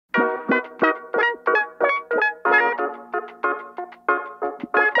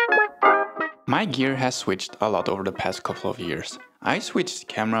My gear has switched a lot over the past couple of years. I switched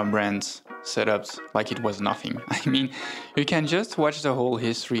camera brands, setups like it was nothing. I mean, you can just watch the whole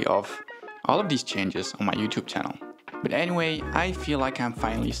history of all of these changes on my YouTube channel. But anyway, I feel like I'm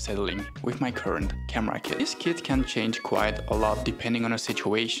finally settling with my current camera kit. This kit can change quite a lot depending on the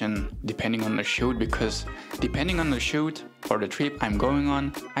situation, depending on the shoot, because depending on the shoot or the trip I'm going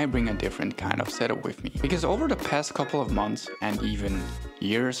on, I bring a different kind of setup with me. Because over the past couple of months and even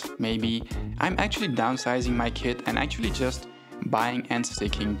years maybe, I'm actually downsizing my kit and actually just buying and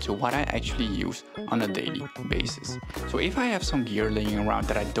sticking to what I actually use on a daily basis. So if I have some gear laying around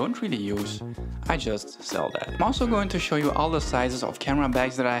that I don't really use, I just sell that. I'm also going to show you all the sizes of camera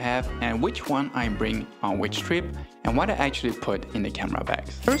bags that I have and which one I bring on which trip and what I actually put in the camera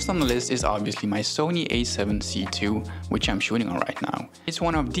bags. First on the list is obviously my Sony a7C II, which I'm shooting on right now. It's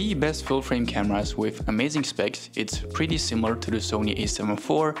one of the best full frame cameras with amazing specs. It's pretty similar to the Sony a7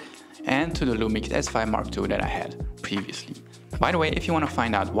 IV and to the Lumix S5 Mark II that I had previously. By the way, if you want to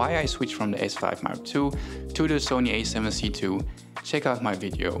find out why I switched from the S5 Mark II to the Sony a7C II, check out my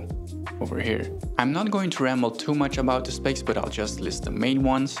video over here. I'm not going to ramble too much about the specs, but I'll just list the main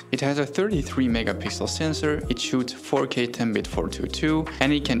ones. It has a 33 megapixel sensor, it shoots 4K 10-bit 422,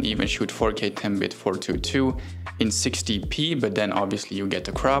 and it can even shoot 4K 10-bit 422 in 60p, but then obviously you get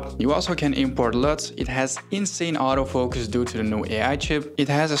the crop. You also can import LUTs. It has insane autofocus due to the new AI chip. It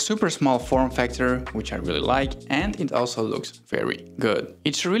has a super small form factor, which I really like, and it also looks very good.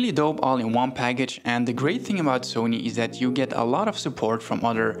 It's a really dope all-in-one package, and the great thing about Sony is that you get a lot of support from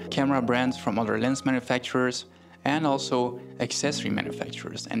other camera brands, from other lens manufacturers, and also accessory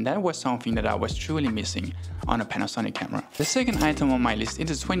manufacturers, and that was something that I was truly missing on a Panasonic camera. The second item on my list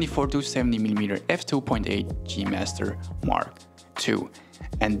is a 24-70mm f2.8 G Master Mark II,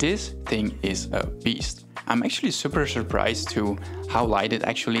 and this thing is a beast. I'm actually super surprised to how light it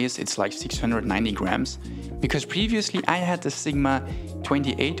actually is. It's like 690 grams, because previously I had the Sigma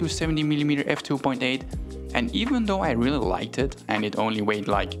 28-70mm f2.8, and even though I really liked it and it only weighed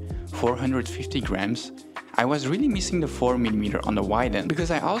like 450 grams, I was really missing the 4mm on the wide end, because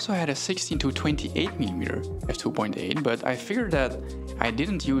I also had a 16-28mm f2.8, but I figured that I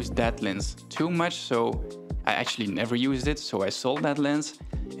didn't use that lens too much, so I actually never used it, so I sold that lens.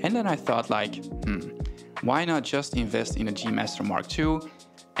 And then I thought like, why not just invest in a G Master Mark II,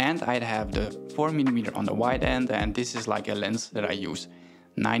 and I'd have the 4mm on the wide end, and this is like a lens that I use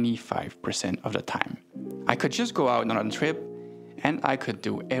 95% of the time. I could just go out on a trip and I could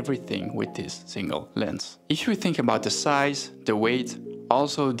do everything with this single lens. If you think about the size, the weight,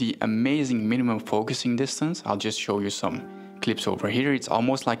 also the amazing minimum focusing distance, I'll just show you some clips over here. It's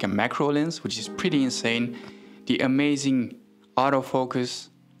almost like a macro lens, which is pretty insane. The amazing autofocus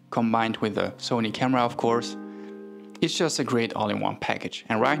combined with the Sony camera, of course. It's just a great all-in-one package.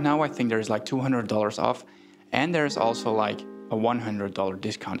 And right now I think there's like $200 off, and there's also like a $100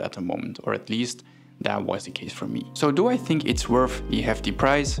 discount at the moment, or at least that was the case for me. So do I think it's worth the hefty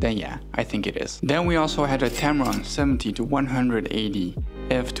price? Then yeah, I think it is. Then we also had a Tamron 70-180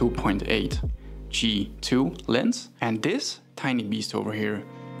 f2.8 G2 lens, and this tiny beast over here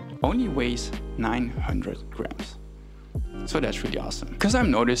only weighs 900 grams. So that's really awesome. Because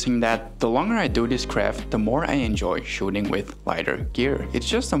I'm noticing that the longer I do this craft, the more I enjoy shooting with lighter gear. It's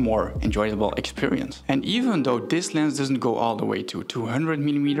just a more enjoyable experience. And even though this lens doesn't go all the way to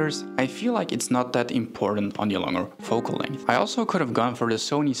 200mm, I feel like it's not that important on the longer focal length. I also could have gone for the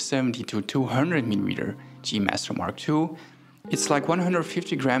Sony 70-200mm G Master Mark II. It's like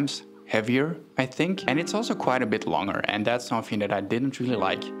 150 grams heavier, I think, and it's also quite a bit longer, and that's something that I didn't really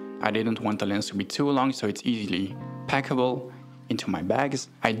like. I didn't want the lens to be too long, so it's easily packable into my bags.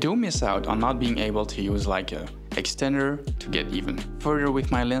 I do miss out on not being able to use like a extender to get even further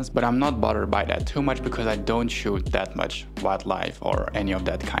with my lens, but I'm not bothered by that too much because I don't shoot that much wildlife or any of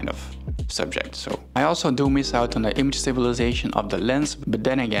that kind of subject. So I also do miss out on the image stabilization of the lens, but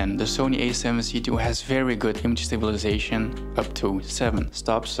then again, the Sony a7C II has very good image stabilization up to 7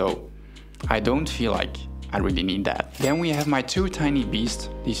 stops, so I don't feel like I really need that. Then we have my two tiny beasts,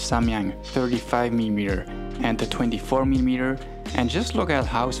 the Samyang 35mm and the 24mm, and just look at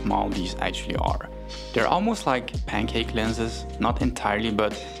how small these actually are. They're almost like pancake lenses, not entirely,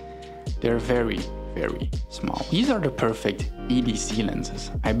 but they're very, very small. These are the perfect EDC lenses.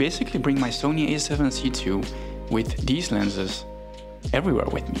 I basically bring my Sony a7C II with these lenses everywhere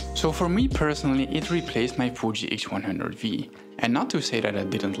with me. So for me personally, it replaced my Fuji X100V. And not to say that I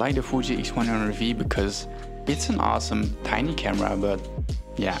didn't like the Fuji X100V, because it's an awesome tiny camera, but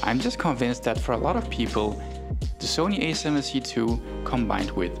yeah, I'm just convinced that for a lot of people, The Sony a7C II combined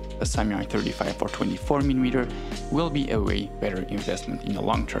with a Samyang 35 or 24mm will be a way better investment in the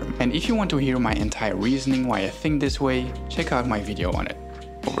long term. And if you want to hear my entire reasoning why I think this way, check out my video on it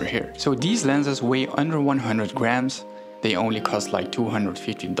over here. So these lenses weigh under 100 grams. They only cost like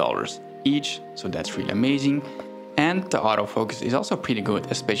 $250 each, so that's really amazing. And the autofocus is also pretty good,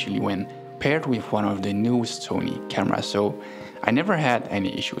 especially when paired with one of the newest Sony cameras, so I never had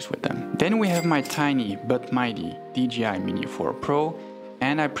any issues with them. Then we have my tiny but mighty DJI Mini 4 Pro,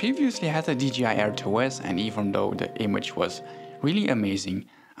 and I previously had the DJI Air 2S, and even though the image was really amazing,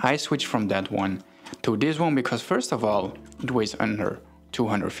 I switched from that one to this one because first of all, it weighs under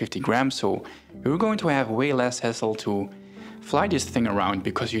 250 grams, so you're going to have way less hassle to fly this thing around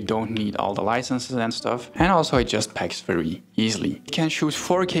because you don't need all the licenses and stuff, and also it just packs very easily. It can shoot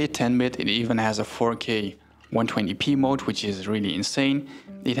 4K 10-bit, it even has a 4K 120p mode, which is really insane.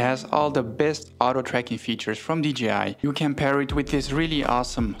 It has all the best auto tracking features from DJI. You can pair it with this really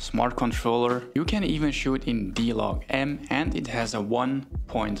awesome smart controller. You can even shoot in D-Log-M, and it has a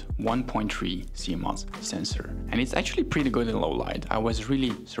 1.3 CMOS sensor. And it's actually pretty good in low light. I was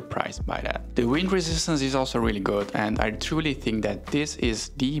really surprised by that. The wind resistance is also really good, and I truly think that this is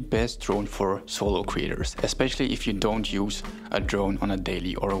the best drone for solo creators, especially if you don't use a drone on a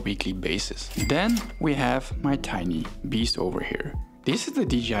daily or a weekly basis. Then we have my tiny beast over here. This is the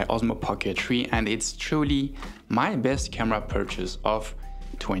DJI Osmo Pocket 3, and it's truly my best camera purchase of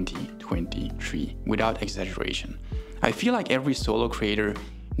 2023, without exaggeration. I feel like every solo creator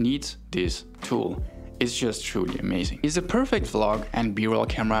needs this tool. It's just truly amazing. It's a perfect vlog and B-roll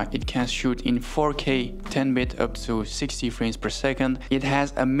camera. It can shoot in 4K 10-bit up to 60 frames per second. It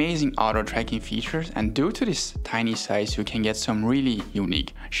has amazing auto tracking features, and due to this tiny size, you can get some really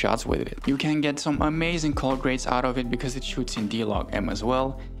unique shots with it. You can get some amazing color grades out of it because it shoots in D-Log-M as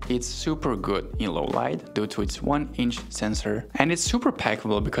well. It's super good in low light due to its 1-inch sensor, and it's super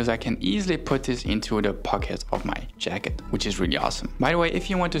packable because I can easily put this into the pocket of my jacket, which is really awesome. By the way, if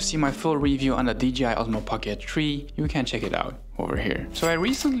you want to see my full review on the DJI Osmo Pocket 3, you can check it out over here. So I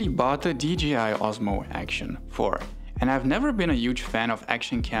recently bought the DJI Osmo Action 4, and I've never been a huge fan of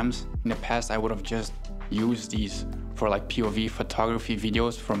action cams. In the past, I would have just used these for like POV photography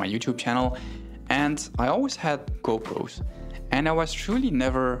videos for my YouTube channel, and I always had GoPros. And I was truly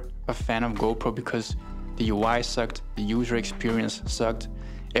never a fan of GoPro because the UI sucked, the user experience sucked,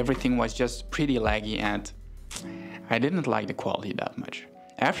 everything was just pretty laggy, and I didn't like the quality that much.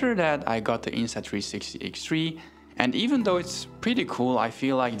 After that, I got the Insta360 X3, and even though it's pretty cool, I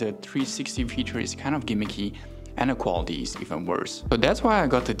feel like the 360 feature is kind of gimmicky and the quality is even worse. So that's why I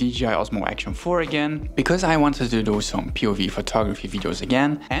got the DJI Osmo Action 4 again, because I wanted to do some POV photography videos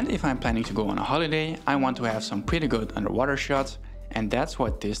again, and if I'm planning to go on a holiday, I want to have some pretty good underwater shots, and that's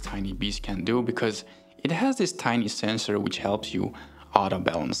what this tiny beast can do because it has this tiny sensor which helps you auto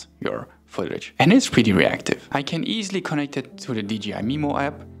balance your footage, and it's pretty reactive. I can easily connect it to the DJI Mimo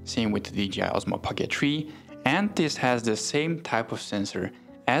app, same with the DJI Osmo Pocket 3, and this has the same type of sensor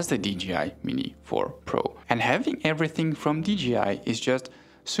as the DJI Mini 4 Pro. And having everything from DJI is just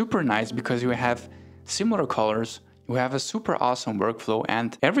super nice because you have similar colors, you have a super awesome workflow,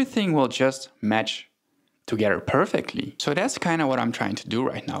 and everything will just match together perfectly. So that's kind of what I'm trying to do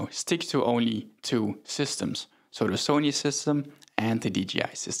right now, stick to only two systems. So the Sony system and the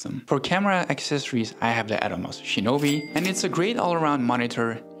DJI system. For camera accessories, I have the Atomos Shinobi, and it's a great all-around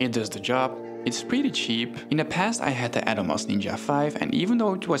monitor. It does the job. It's pretty cheap. In the past, I had the Atomos Ninja 5, and even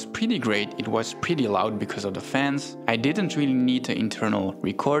though it was pretty great, it was pretty loud because of the fans. I didn't really need the internal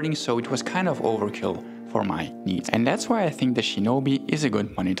recording, so it was kind of overkill for my needs. And that's why I think the Shinobi is a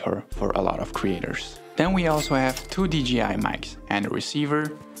good monitor for a lot of creators. Then we also have two DJI mics and a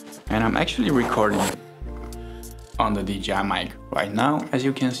receiver, and I'm actually recording on the DJI mic right now, as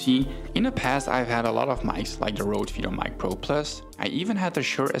you can see. In the past, I've had a lot of mics like the Rode VideoMic Pro Plus. I even had the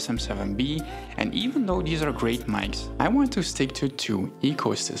Shure SM7B, and even though these are great mics, I want to stick to two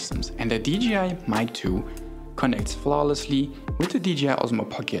ecosystems, and the DJI Mic 2 connects flawlessly with the DJI Osmo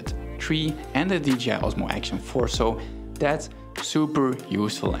Pocket 3 and the DJI Osmo Action 4, so that's super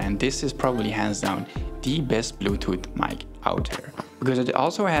useful, and this is probably hands down the best Bluetooth mic out there because it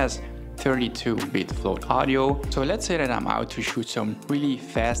also has 32-bit float audio. So let's say that I'm out to shoot some really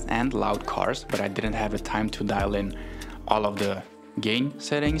fast and loud cars, but I didn't have the time to dial in all of the gain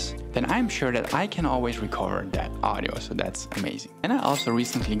settings, then I'm sure that I can always recover that audio, so that's amazing. And I also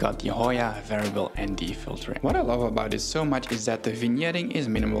recently got the Hoya variable ND filter. What I love about it so much is that the vignetting is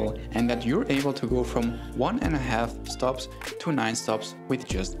minimal and that you're able to go from 1.5 stops to 9 stops with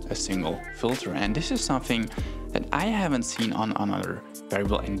just a single filter, and this is something that I haven't seen on another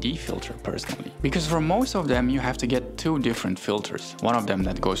variable ND filter personally. Because for most of them you have to get two different filters. One of them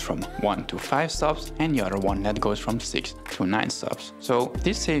that goes from 1 to 5 stops and the other one that goes from 6 to 9 stops. So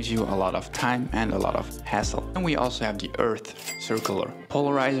this saves you a lot of time and a lot of hassle. And we also have the Earth circular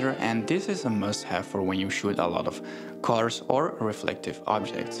polarizer, and this is a must-have for when you shoot a lot of colors or reflective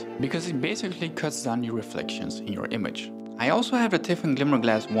objects, because it basically cuts down your reflections in your image. I also have the Tiffen Glimmer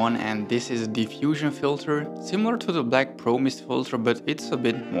Glass 1, and this is a diffusion filter, similar to the Black Pro Mist filter, but it's a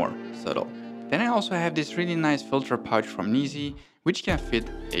bit more subtle. Then I also have this really nice filter pouch from Nizi, which can fit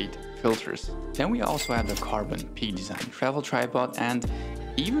 8 filters. Then we also have the Carbon Peak Design travel tripod, and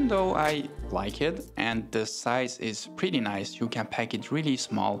even though I like it and the size is pretty nice, you can pack it really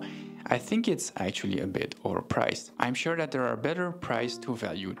small, I think it's actually a bit overpriced. I'm sure that there are better price to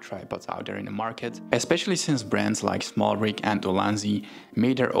value tripods out there in the market, especially since brands like SmallRig and Ulanzi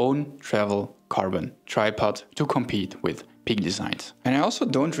made their own travel carbon tripod to compete with Peak Designs. And I also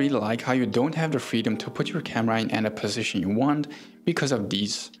don't really like how you don't have the freedom to put your camera in any position you want because of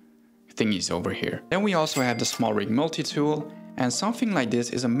these thingies over here. Then we also have the SmallRig multi-tool, and something like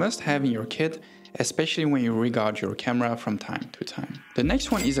this is a must-have in your kit, especially when you rig out your camera from time to time. The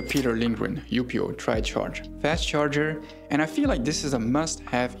next one is a Peter Lindgren UPO Tri-Charge fast charger, and I feel like this is a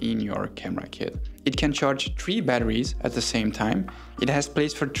must-have in your camera kit. It can charge 3 batteries at the same time. It has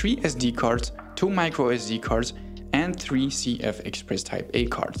place for 3 SD cards, 2 micro SD cards, and 3 CF Express Type A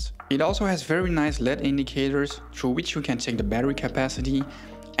cards. It also has very nice LED indicators through which you can check the battery capacity,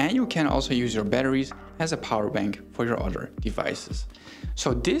 and you can also use your batteries as a power bank for your other devices.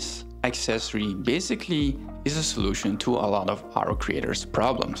 So this accessory basically is a solution to a lot of our creators'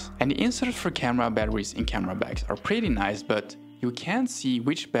 problems. And the inserts for camera batteries in camera bags are pretty nice, but you can't see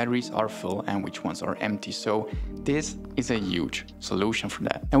which batteries are full and which ones are empty, so this is a huge solution for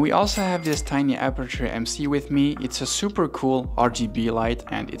that. And we also have this tiny aperture MC with me. It's a super cool RGB light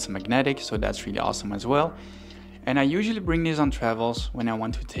and it's magnetic, so that's really awesome as well. And I usually bring this on travels when I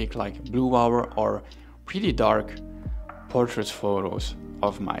want to take like blue hour or pretty dark portrait photos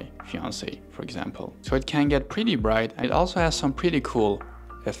of my fiance, for example. So it can get pretty bright, and it also has some pretty cool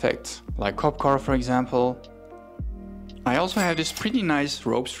effects, like cop car, for example. I also have this pretty nice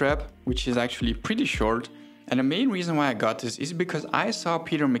rope strap, which is actually pretty short. And the main reason why I got this is because I saw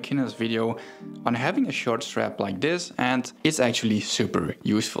Peter McKinnon's video on having a short strap like this, and it's actually super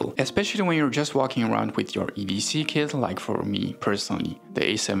useful, especially when you're just walking around with your EDC kit, like for me personally, the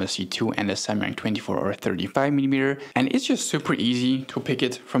A7C II and the Samyang 24 or 35mm, and it's just super easy to pick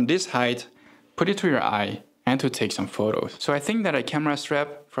it from this height, put it to your eye, and to take some photos. So I think that a camera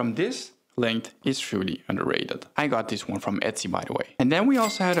strap from this length is truly underrated. I got this one from Etsy, by the way. And then we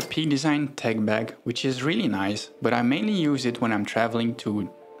also had a Peak Design tech bag, which is really nice, but I mainly use it when I'm traveling to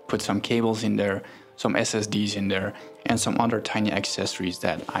put some cables in there, some SSDs in there, and some other tiny accessories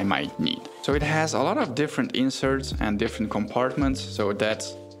that I might need. So it has a lot of different inserts and different compartments, so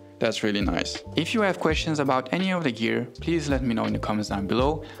that's really nice. If you have questions about any of the gear, please let me know in the comments down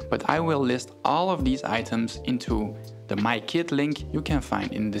below, but I will list all of these items into the My Kit link you can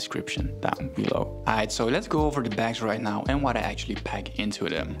find in the description down below. Alright, so let's go over the bags right now and what I actually pack into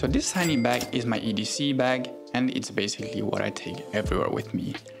them. So this tiny bag is my EDC bag, and it's basically what I take everywhere with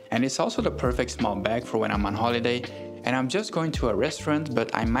me. And it's also the perfect small bag for when I'm on holiday and I'm just going to a restaurant, but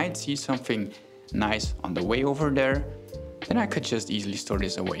I might see something nice on the way over there, then I could just easily store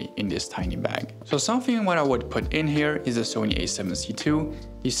this away in this tiny bag. So something what I would put in here is the Sony a7C II,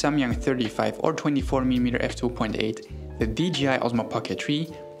 the Samyang 35 or 24mm f2.8, the DJI Osmo Pocket 3,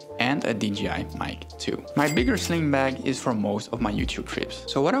 and a DJI Mic 2. My bigger sling bag is for most of my YouTube trips.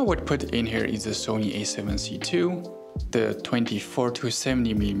 So what I would put in here is the Sony a7C II, the 24 to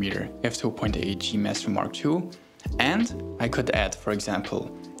 70mm f2.8 G Master Mark II, and I could add, for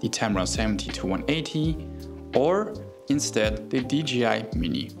example, the Tamron 70 to 180, or instead the DJI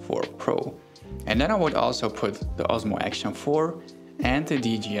Mini 4 Pro. And then I would also put the Osmo Action 4 and the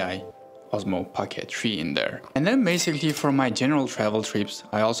DJI Osmo Pocket 3 in there. And then basically for my general travel trips,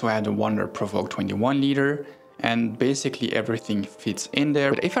 I also had the Wonder Provoke 21 liter, and basically everything fits in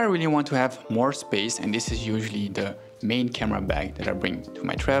there. But if I really want to have more space, and this is usually the main camera bag that I bring to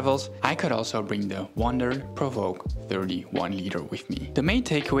my travels, I could also bring the Wonder Provoke 31 liter with me. The main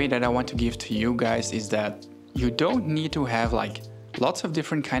takeaway that I want to give to you guys is that you don't need to have like lots of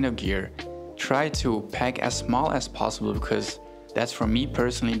different kind of gear. Try to pack as small as possible, because that's for me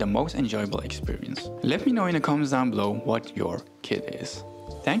personally the most enjoyable experience. Let me know in the comments down below what your kit is.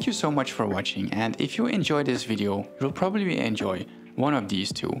 Thank you so much for watching, and if you enjoyed this video, you'll probably enjoy one of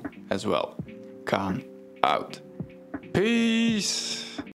these two as well. Come out. Peace!